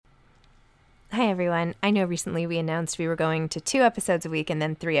Hi, everyone. I know recently we announced we were going to 2 episodes a week and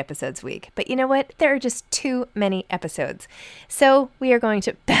then 3 episodes a week. But you know what? There are just too many episodes. So we are going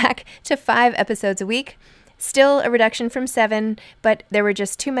back to 5 episodes a week. Still a reduction from 7, but there were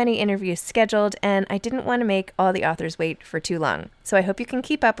just too many interviews scheduled, and I didn't want to make all the authors wait for too long. So I hope you can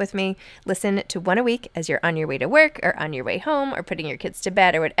keep up with me. Listen to 1 a week as you're on your way to work or on your way home or putting your kids to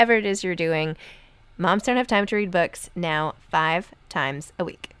bed or whatever it is you're doing. Moms Don't Have Time to Read Books, now 5 times a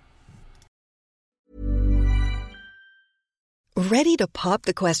week. Ready to pop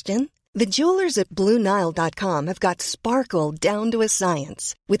the question? The jewelers at BlueNile.com have got sparkle down to a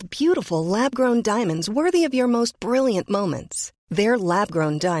science with beautiful lab-grown diamonds worthy of your most brilliant moments. Their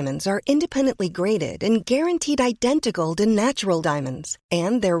lab-grown diamonds are independently graded and guaranteed identical to natural diamonds,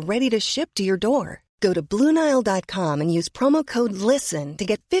 and they're ready to ship to your door. Go to BlueNile.com and use promo code LISTEN to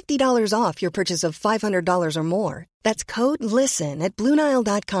get $50 off your purchase of $500 or more. That's code LISTEN at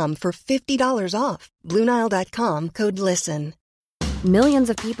BlueNile.com for $50 off. BlueNile.com, code LISTEN. Millions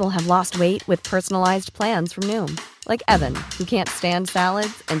of people have lost weight with personalized plans from Noom. Like Evan, who can't stand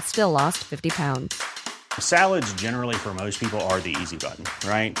salads and still lost 50 pounds. Salads generally for most people are the easy button,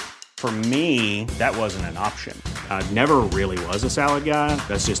 right? For me, that wasn't an option. I never really was a salad guy.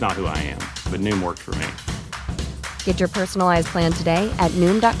 That's just not who I am. But Noom worked for me. Get your personalized plan today at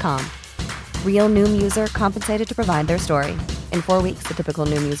Noom.com. Real Noom user compensated to provide their story. In 4 weeks, the typical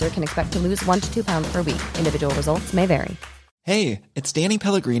Noom user can expect to lose 1 to 2 pounds per week. Individual results may vary. Hey, it's Danny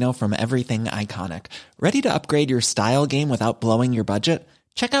Pellegrino from Everything Iconic. Ready to upgrade your style game without blowing your budget?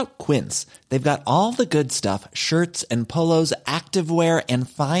 Check out Quince. They've got all the good stuff, shirts and polos, activewear, and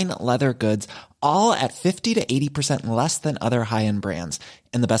fine leather goods, all at 50 to 80% less than other high-end brands.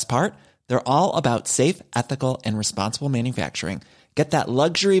 And the best part? They're all about safe, ethical, and responsible manufacturing. Get that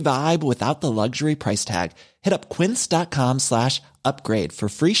luxury vibe without the luxury price tag. Hit up quince.com/upgrade for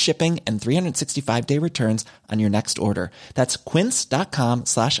free shipping and 365-day returns on your next order. That's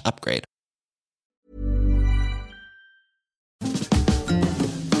quince.com/upgrade.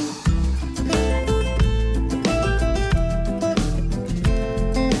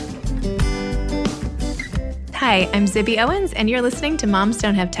 Hi, I'm Zibby Owens, and you're listening to Moms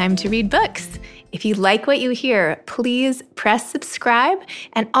Don't Have Time to Read Books. If you like what you hear, please press subscribe.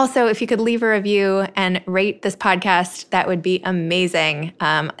 And also, if you could leave a review and rate this podcast, that would be amazing.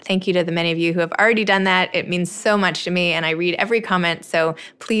 Thank you to the many of you who have already done that. It means so much to me, and I read every comment. So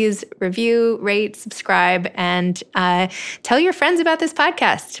please review, rate, subscribe, and tell your friends about this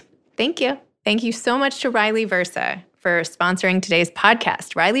podcast. Thank you. Thank you so much to Riley Versa for sponsoring today's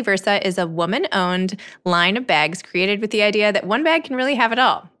podcast. Riley Versa is a woman-owned line of bags created with the idea that one bag can really have it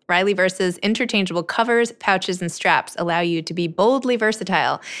all. Riley Versa's interchangeable covers, pouches, and straps allow you to be boldly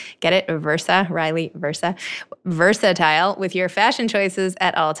versatile. Get it? Versa, Riley Versa. Versatile with your fashion choices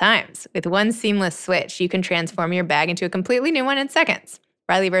at all times. With one seamless switch, you can transform your bag into a completely new one in seconds.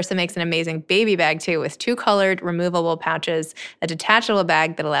 Riley Versa makes an amazing baby bag, too, with 2 colored removable pouches, a detachable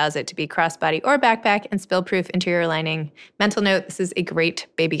bag that allows it to be crossbody or backpack, and spill-proof interior lining. Mental note, this is a great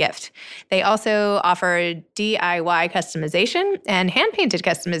baby gift. They also offer DIY customization and hand-painted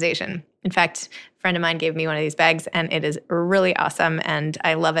customization. In fact, a friend of mine gave me one of these bags, and it is really awesome, and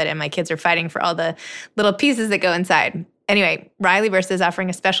I love it, and my kids are fighting for all the little pieces that go inside. Anyway, Riley Versa is offering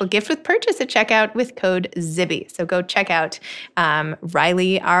a special gift with purchase at checkout with code ZIBBY. So go check out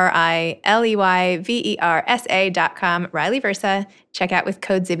Riley, RILEYVERSA.com, Riley Versa. Check out with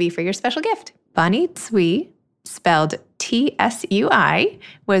code ZIBBY for your special gift. Bonnie Tsui, spelled Tsui,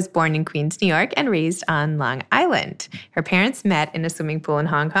 was born in Queens, New York, and raised on Long Island. Her parents met in a swimming pool in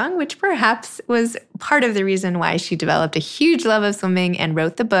Hong Kong, which perhaps was part of the reason why she developed a huge love of swimming and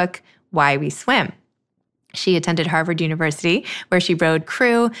wrote the book, Why We Swim. She attended Harvard University, where she rowed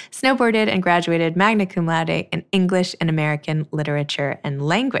crew, snowboarded, and graduated magna cum laude in English and American literature and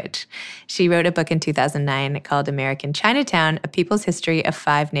language. She wrote a book in 2009 called American Chinatown, A People's History of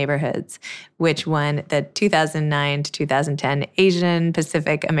 5 Neighborhoods, which won the 2009 to 2010 Asian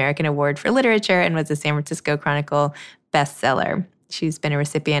Pacific American Award for Literature and was a San Francisco Chronicle bestseller. She's been a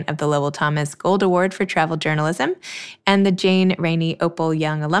recipient of the Lowell Thomas Gold Award for Travel Journalism and the Jane Rainey Opal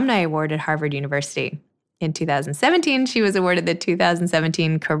Young Alumni Award at Harvard University. In 2017, she was awarded the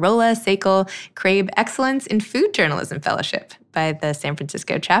 2017 Carolla Sakal Crabe Excellence in Food Journalism Fellowship by the San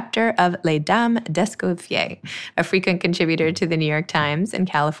Francisco chapter of Les Dames d'Escoffier, a frequent contributor to the New York Times and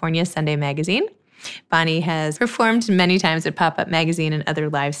California Sunday Magazine. Bonnie has performed many times at Pop-Up Magazine and other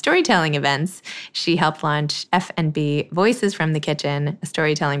live storytelling events. She helped launch F&B Voices from the Kitchen, a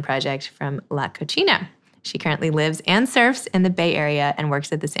storytelling project from La Cocina. She currently lives and surfs in the Bay Area and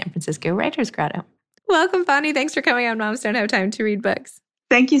works at the San Francisco Writers Grotto. Welcome, Bonnie. Thanks for coming on Moms Don't Have Time to Read Books.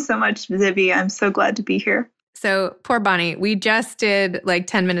 Thank you so much, Zibby. I'm so glad to be here. So poor Bonnie, we just did like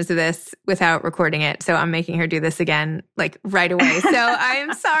 10 minutes of this without recording it. So I'm making her do this again, like right away. So I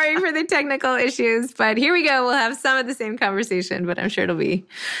am sorry for the technical issues, but here we go. We'll have some of the same conversation, but I'm sure it'll be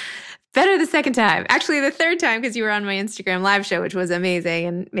better the second time. Actually, the third time, because you were on my Instagram live show, which was amazing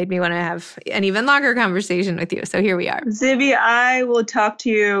and made me want to have an even longer conversation with you. So here we are. Zibby, I will talk to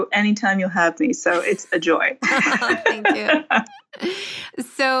you anytime you'll have me. So it's a joy. Thank you.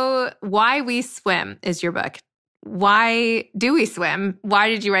 So Why We Swim is your book. Why do we swim? Why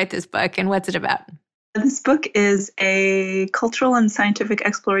did you write this book and what's it about? This book is a cultural and scientific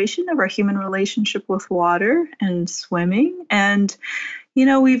exploration of our human relationship with water and swimming. And,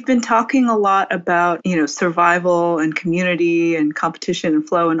 we've been talking a lot about, survival and community and competition and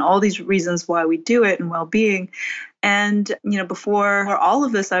flow and all these reasons why we do it and well-being. And, before all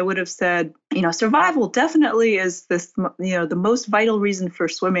of this, I would have said, survival definitely is this, the most vital reason for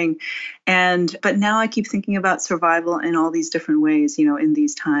swimming. But now I keep thinking about survival in all these different ways, in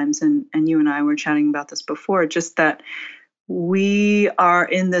these times. And you and I were chatting about this before, just that we are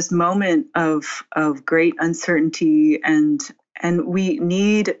in this moment of great uncertainty and we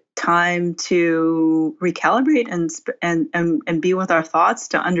need time to recalibrate and be with our thoughts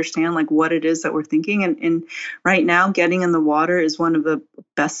to understand like what it is that we're thinking. And right now, getting in the water is one of the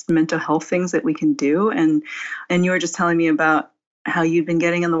best mental health things that we can do. And you were just telling me about how you've been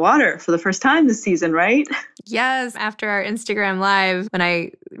getting in the water for the first time this season, right? Yes. After our Instagram live, when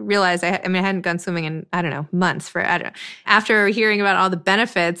I realized I hadn't gone swimming in, months after hearing about all the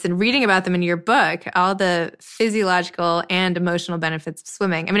benefits and reading about them in your book, all the physiological and emotional benefits of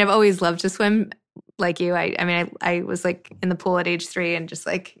swimming. I've always loved to swim like you. I was like in the pool at age 3 and just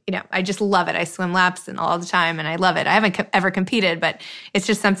like, I just love it. I swim laps and all the time and I love it. I haven't ever competed, but it's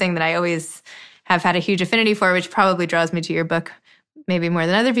just something that I always have had a huge affinity for, which probably draws me to your book maybe more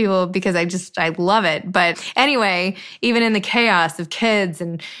than other people because I love it. But anyway, even in the chaos of kids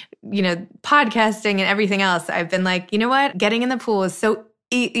and, podcasting and everything else, I've been like, you know what? Getting in the pool is so,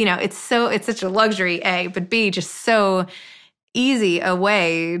 it's such a luxury, A, but B, just so easy a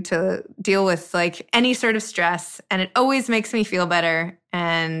way to deal with like any sort of stress. And it always makes me feel better.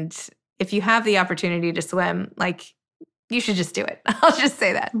 And if you have the opportunity to swim, like, you should just do it. I'll just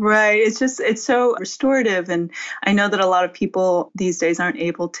say that. Right. It's so restorative. And I know that a lot of people these days aren't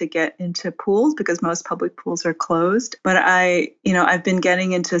able to get into pools because most public pools are closed. But I've been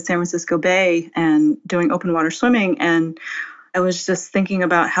getting into San Francisco Bay and doing open water swimming. And I was just thinking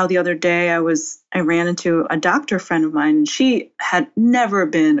about how the other day I ran into a doctor friend of mine and she had never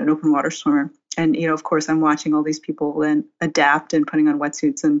been an open water swimmer. And, of course, I'm watching all these people then adapt and putting on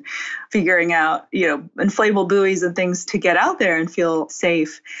wetsuits and figuring out, inflatable buoys and things to get out there and feel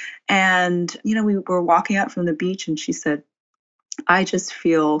safe. And, we were walking out from the beach and she said, I just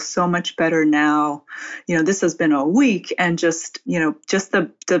feel so much better now. This has been a week and just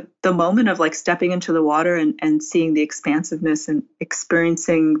the moment of like stepping into the water and seeing the expansiveness and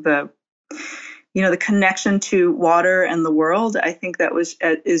experiencing the connection to water and the world, I think that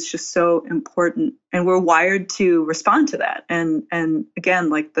is just so important. And we're wired to respond to that. And again,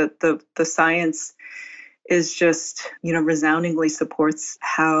 like the science is just, resoundingly supports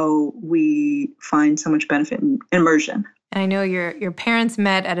how we find so much benefit in immersion. I know your parents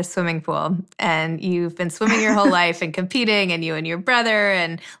met at a swimming pool and you've been swimming your whole life and competing and you and your brother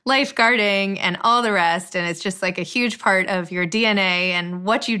and lifeguarding and all the rest. And it's just like a huge part of your DNA and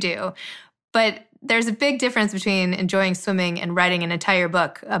what you do. But there's a big difference between enjoying swimming and writing an entire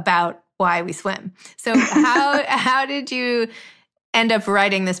book about why we swim. So how did you end up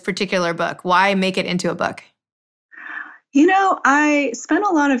writing this particular book? Why make it into a book? I spent a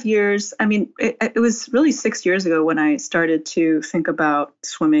lot of years, it was really 6 years ago when I started to think about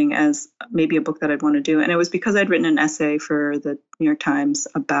swimming as maybe a book that I'd want to do. And it was because I'd written an essay for the New York Times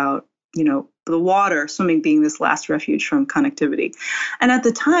about, the water, swimming being this last refuge from connectivity. And at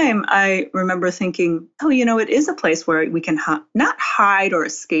the time, I remember thinking, it is a place where we can not hide or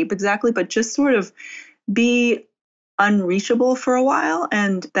escape exactly, but just sort of be unreachable for a while.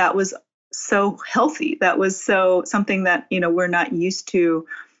 And that was so healthy. That was so something that, we're not used to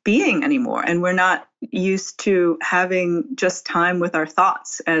being anymore. And we're not used to having just time with our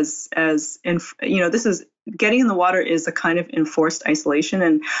thoughts this is getting in the water is a kind of enforced isolation.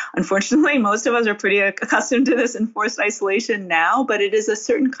 And unfortunately, most of us are pretty accustomed to this enforced isolation now, but it is a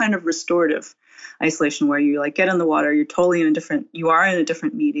certain kind of restorative isolation where you like get in the water, you are in a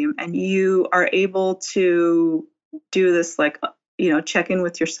different medium and you are able to do this like, check in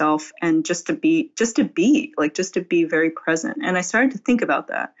with yourself and just to be very present. And I started to think about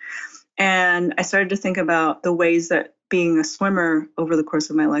that. And I started to think about the ways that being a swimmer over the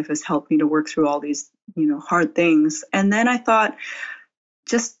course of my life has helped me to work through all these, hard things. And then I thought,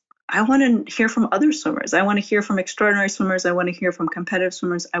 I want to hear from other swimmers. I want to hear from extraordinary swimmers. I want to hear from competitive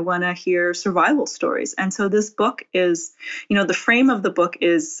swimmers. I want to hear survival stories. And so this book is, the frame of the book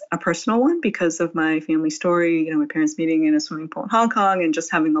is a personal one because of my family story, my parents meeting in a swimming pool in Hong Kong and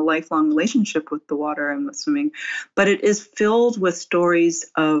just having a lifelong relationship with the water and with swimming. But it is filled with stories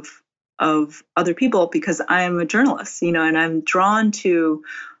of other people because I am a journalist, and I'm drawn to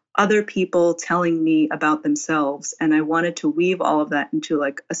other people telling me about themselves. And I wanted to weave all of that into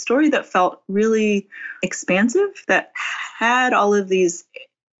like a story that felt really expansive, that had all of these,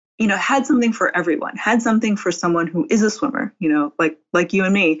 had something for everyone, had something for someone who is a swimmer, like you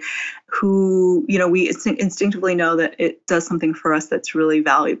and me, who, we instinctively know that it does something for us that's really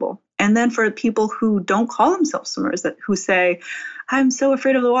valuable. And then for people who don't call themselves swimmers, who say, I'm so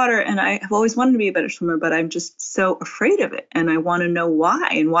afraid of the water and I have always wanted to be a better swimmer, but I'm just so afraid of it. And I want to know why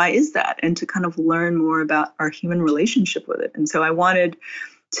and why is that? And to kind of learn more about our human relationship with it. And so I wanted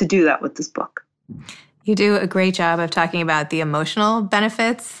to do that with this book. You do a great job of talking about the emotional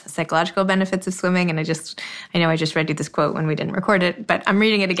benefits, psychological benefits of swimming. And I know I just read you this quote when we didn't record it, but I'm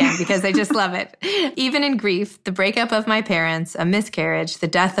reading it again because I just love it. Even in grief, the breakup of my parents, a miscarriage, the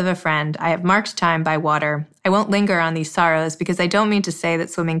death of a friend, I have marked time by water. I won't linger on these sorrows because I don't mean to say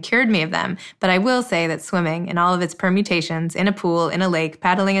that swimming cured me of them, but I will say that swimming in all of its permutations, in a pool, in a lake,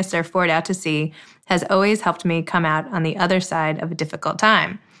 paddling a surfboard out to sea, has always helped me come out on the other side of a difficult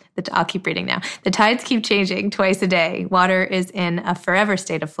time. I'll keep reading now. The tides keep changing twice a day. Water is in a forever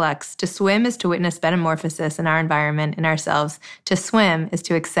state of flux. To swim is to witness metamorphosis in our environment, in ourselves. To swim is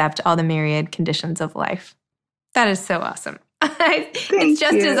to accept all the myriad conditions of life. That is so awesome. It's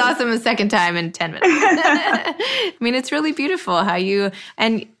just as awesome a second time in 10 minutes. I mean, it's really beautiful how you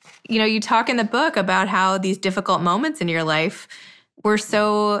talk in the book about how these difficult moments in your life were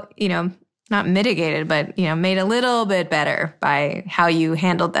so, not mitigated, but, made a little bit better by how you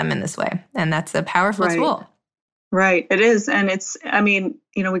handled them in this way. And that's a powerful tool. Right. It is. And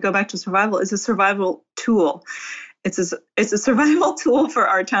we go back to survival. It's a survival tool. It's a survival tool for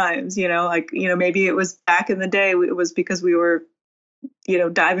our times, maybe it was back in the day, it was because we were,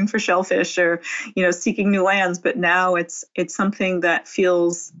 diving for shellfish or, seeking new lands. But now it's something that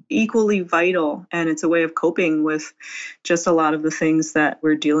feels equally vital. And it's a way of coping with just a lot of the things that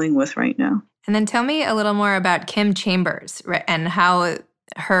we're dealing with right now. And then tell me a little more about Kim Chambers and how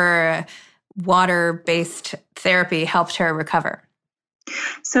her water-based therapy helped her recover.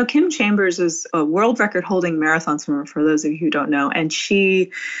 So Kim Chambers is a world record holding marathon swimmer, for those of you who don't know. And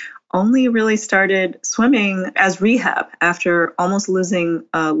she only really started swimming as rehab after almost losing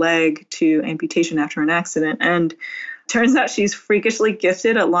a leg to amputation after an accident. And turns out she's freakishly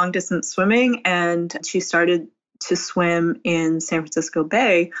gifted at long distance swimming. And she started to swim in San Francisco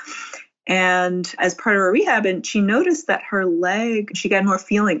Bay. And as part of her rehab, and she noticed that her leg, she got more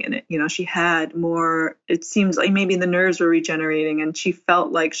feeling in it. She had more, it seems like maybe the nerves were regenerating and she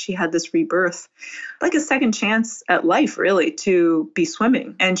felt like she had this rebirth, like a second chance at life, really, to be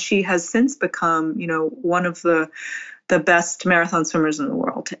swimming. And she has since become, one of the best marathon swimmers in the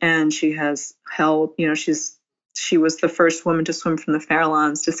world. And she has held, she was the first woman to swim from the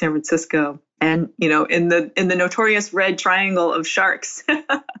Farallones to San Francisco. And, in the notorious red triangle of sharks.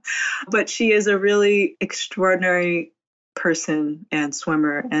 But she is a really extraordinary person and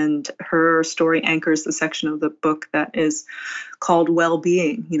swimmer. And her story anchors the section of the book that is called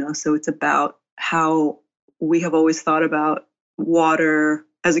Well-Being. So it's about how we have always thought about water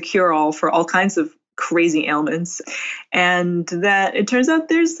as a cure-all for all kinds of crazy ailments. And that it turns out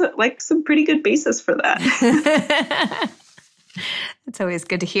there's some pretty good basis for that. It's always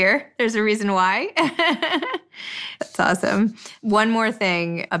good to hear. There's a reason why. That's awesome. One more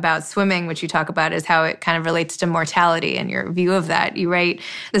thing about swimming, which you talk about, is how it kind of relates to mortality and your view of that. You write,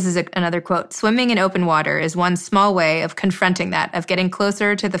 this is another quote, "Swimming in open water is one small way of confronting that, of getting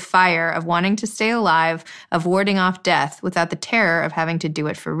closer to the fire of wanting to stay alive, of warding off death without the terror of having to do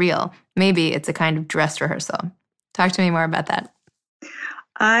it for real. Maybe it's a kind of dress rehearsal." Talk to me more about that.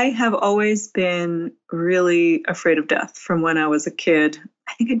 I have always been really afraid of death from when I was a kid.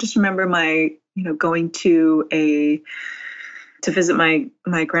 I think I just remember going to visit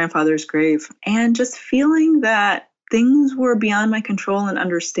my grandfather's grave and just feeling that things were beyond my control and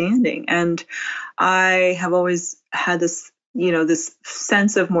understanding. And I have always had this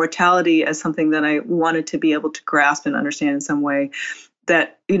sense of mortality as something that I wanted to be able to grasp and understand in some way.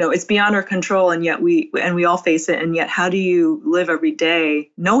 That, it's beyond our control, and yet we all face it. And yet, how do you live every day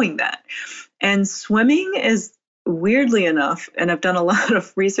knowing that? And swimming is weirdly enough, and I've done a lot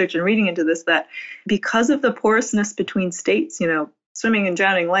of research and reading into this, that because of the porousness between states, swimming and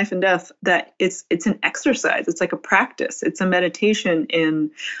drowning, life and death, that it's an exercise. It's like a practice. It's a meditation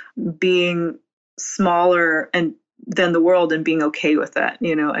in being smaller and than the world and being okay with that,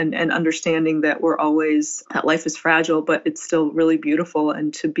 and understanding that that life is fragile, but it's still really beautiful,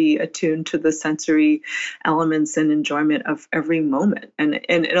 and to be attuned to the sensory elements and enjoyment of every moment. And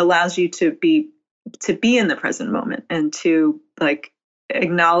it allows you to be in the present moment and to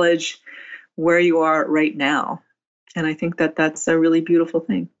acknowledge where you are right now. And I think that that's a really beautiful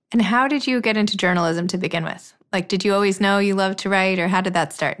thing. And how did you get into journalism to begin with? Did you always know you loved to write, or how did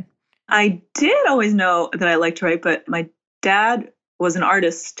that start? I did always know that I liked to write, but my dad is an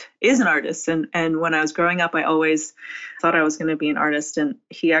artist. And when I was growing up, I always thought I was going to be an artist. And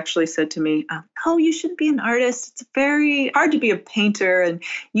he actually said to me, oh, you shouldn't be an artist. It's very hard to be a painter, and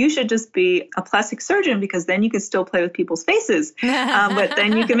you should just be a plastic surgeon, because then you can still play with people's faces, but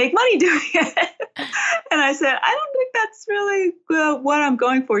then you can make money doing it. And I said, I don't think that's really what I'm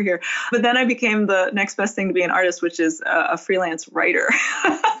going for here. But then I became the next best thing to be an artist, which is a freelance writer.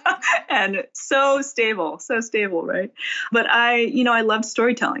 And so stable, right? But I loved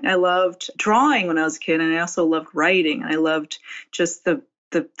storytelling. I loved drawing when I was a kid, and I also loved writing. And I loved just the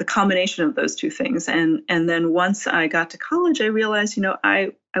combination of those two things. And then once I got to college, I realized,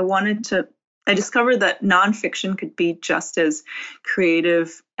 I discovered that nonfiction could be just as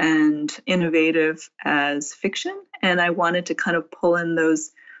creative and innovative as fiction. And I wanted to kind of pull in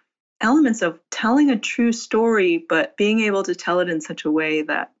those elements of telling a true story, but being able to tell it in such a way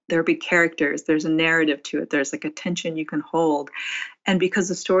that there be characters, there's a narrative to it, there's a tension you can hold. And because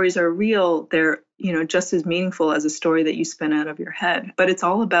the stories are real, they're, just as meaningful as a story that you spin out of your head. But it's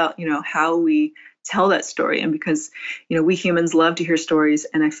all about, how we tell that story. And because, we humans love to hear stories.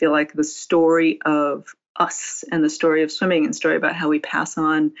 And I feel like the story of us and the story of swimming and story about how we pass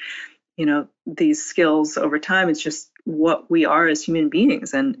on, these skills over time, it's just what we are as human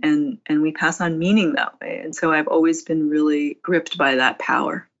beings. And we pass on meaning that way. And so I've always been really gripped by that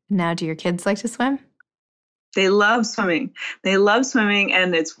power. Now, do your kids like to swim? They love swimming.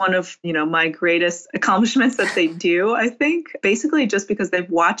 And it's one of, my greatest accomplishments that they do, I think, basically just because they've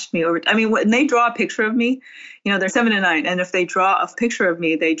watched me when they draw a picture of me, they're 7 and 9. And if they draw a picture of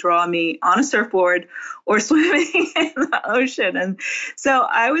me, they draw me on a surfboard or swimming in the ocean. And so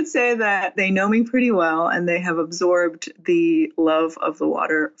I would say that they know me pretty well, and they have absorbed the love of the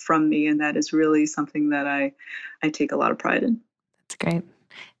water from me. And that is really something that I take a lot of pride in. That's great.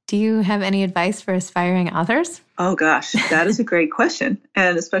 Do you have any advice for aspiring authors? Oh, gosh, that is a great question.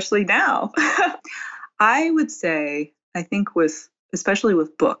 And especially now, I would say, I think especially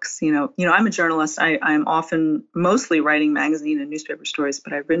with books, I'm a journalist. I'm often mostly writing magazine and newspaper stories,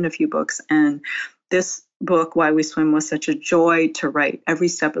 but I've written a few books. And this book, Why We Swim, was such a joy to write every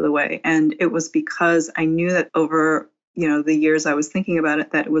step of the way. And it was because I knew that over the years I was thinking about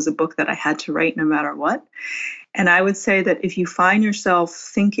it, that it was a book that I had to write no matter what. And I would say that if you find yourself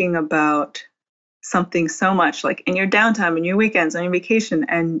thinking about something so much, like in your downtime, in your weekends, on your vacation,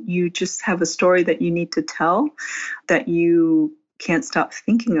 and you just have a story that you need to tell that you can't stop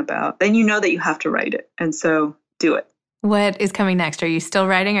thinking about, then you know that you have to write it. And so do it. What is coming next? Are you still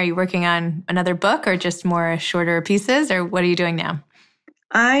writing? Are you working on another book, or just more shorter pieces, or what are you doing now?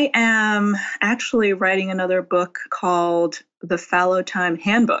 I am actually writing another book called The Fallow Time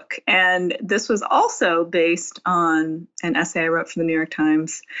Handbook. And this was also based on an essay I wrote for the New York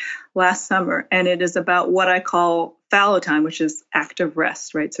Times last summer. And it is about what I call fallow time, which is active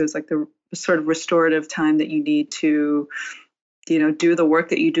rest, right? So it's like the sort of restorative time that you need to, do the work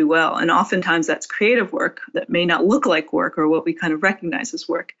that you do well. And oftentimes that's creative work that may not look like work, or what we kind of recognize as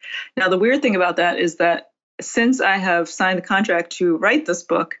work. Now, the weird thing about that is that since I have signed the contract to write this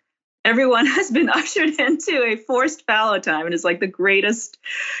book, everyone has been ushered into a forced fallow time. And it's like the greatest,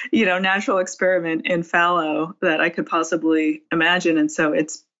 natural experiment in fallow that I could possibly imagine. And so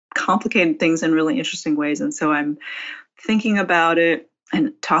it's complicated things in really interesting ways. And so I'm thinking about it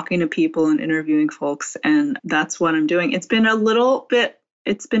and talking to people and interviewing folks. And that's what I'm doing. It's been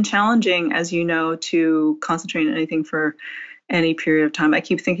it's been challenging, as you know, to concentrate on anything for any period of time. I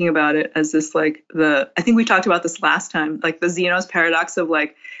keep thinking about it as this, I think we talked about this last time, like the Zeno's paradox of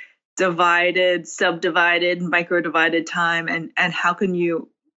divided, subdivided, micro-divided time. And how can you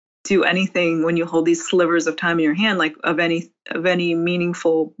do anything when you hold these slivers of time in your hand, of any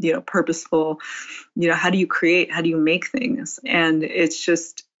meaningful, purposeful, how do you create, how do you make things? And it's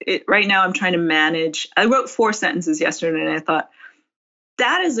just, right now I'm trying to manage. I wrote 4 sentences yesterday, and I thought,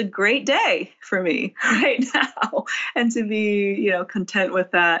 that is a great day for me right now. And to be, content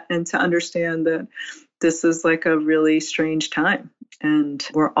with that, and to understand that this is like a really strange time, and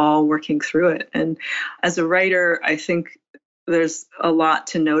we're all working through it. And as a writer, I think there's a lot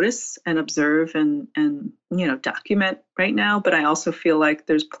to notice and observe and document right now. But I also feel like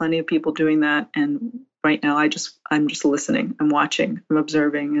there's plenty of people doing that. And right now, I'm just listening, I'm watching, I'm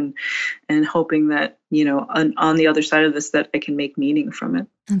observing, and hoping that, on the other side of this, that I can make meaning from it.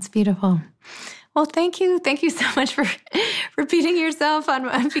 That's beautiful. Well, thank you. Thank you so much for repeating yourself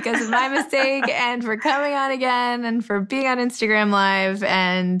because of my mistake, and for coming on again, and for being on Instagram Live,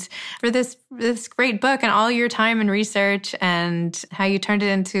 and for this great book, and all your time and research, and how you turned it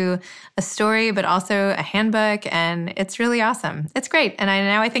into a story, but also a handbook. And it's really awesome. It's great. And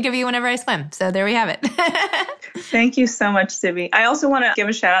now I think of you whenever I swim. So there we have it. Thank you so much, Zibby. I also want to give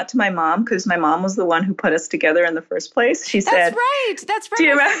a shout out to my mom, because my mom was the one who put us together in the first place. She said, That's right.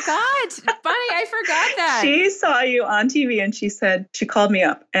 I forgot. Bonnie, I forgot that. She saw you on TV, and she called me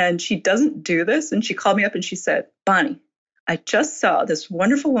up, and she doesn't do this. And she called me up and she said, Bonnie, I just saw this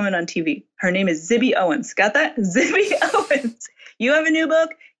wonderful woman on TV. Her name is Zibby Owens. Got that? Zibby Owens. You have a new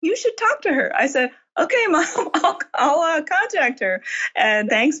book. You should talk to her. I said, okay, Mom, I'll contact her. And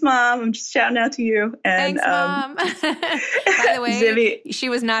thanks, Mom. I'm just shouting out to you. And, thanks, Mom. By the way, Zibby, she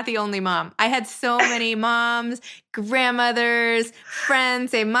was not the only mom. I had so many moms, grandmothers,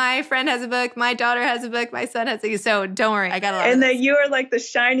 friends say, my friend has a book, my daughter has a book, my son has a book. So don't worry, I got a lot. And that you are like the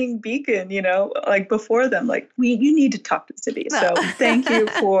shining beacon, like before them, like you need to talk to Zibby. So thank you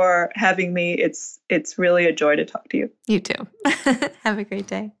for having me. It's really a joy to talk to you. You too. Have a great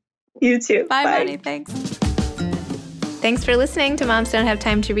day. You too. Bye, Bonnie. Thanks. Thanks for listening to Moms Don't Have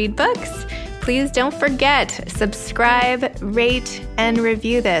Time to Read Books. Please don't forget, subscribe, rate, and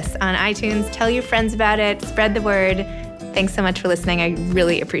review this on iTunes. Tell your friends about it. Spread the word. Thanks so much for listening. I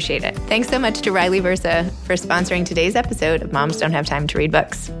really appreciate it. Thanks so much to Riley Versa for sponsoring today's episode of Moms Don't Have Time to Read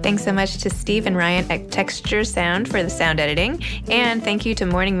Books. Thanks so much to Steve and Ryan at Texture Sound for the sound editing. And thank you to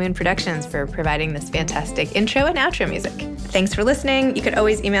Morning Moon Productions for providing this fantastic intro and outro music. Thanks for listening. You could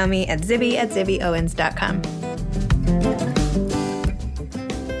always email me at zibby@zibbyowens.com.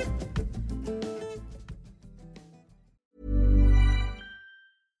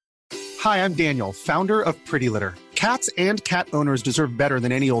 Hi, I'm Daniel, founder of Pretty Litter. Cats and cat owners deserve better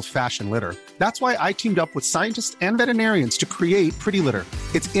than any old-fashioned litter. That's why I teamed up with scientists and veterinarians to create Pretty Litter.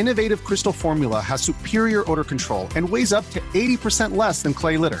 Its innovative crystal formula has superior odor control and weighs up to 80% less than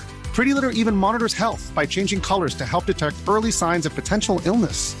clay litter. Pretty Litter even monitors health by changing colors to help detect early signs of potential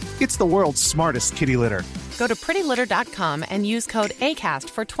illness. It's the world's smartest kitty litter. Go to prettylitter.com and use code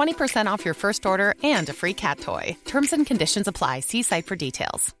ACAST for 20% off your first order and a free cat toy. Terms and conditions apply. See site for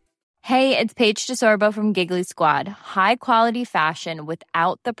details. Hey, it's Paige DeSorbo from Giggly Squad. High quality fashion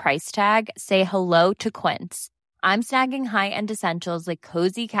without the price tag. Say hello to Quince. I'm snagging high-end essentials like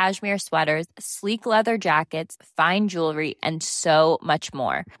cozy cashmere sweaters, sleek leather jackets, fine jewelry, and so much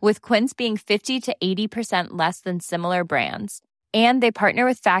more. With Quince being 50 to 80% less than similar brands. And they partner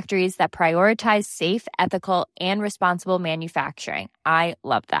with factories that prioritize safe, ethical, and responsible manufacturing. I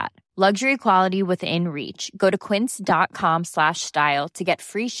love that. Luxury quality within reach. Go to quince.com/style to get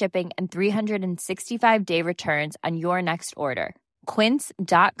free shipping and 365-day returns on your next order.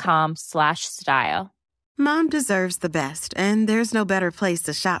 Quince.com/style. Mom deserves the best, and there's no better place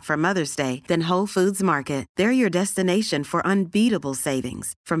to shop for Mother's Day than Whole Foods Market. They're your destination for unbeatable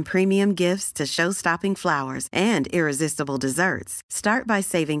savings, from premium gifts to show-stopping flowers and irresistible desserts. Start by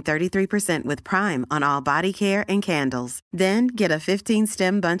saving 33% with Prime on all body care and candles. Then get a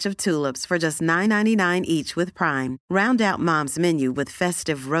 15-stem bunch of tulips for just $9.99 each with Prime. Round out Mom's menu with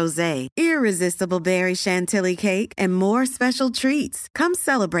festive rosé, irresistible berry chantilly cake, and more special treats. Come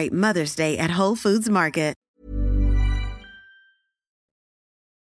celebrate Mother's Day at Whole Foods Market.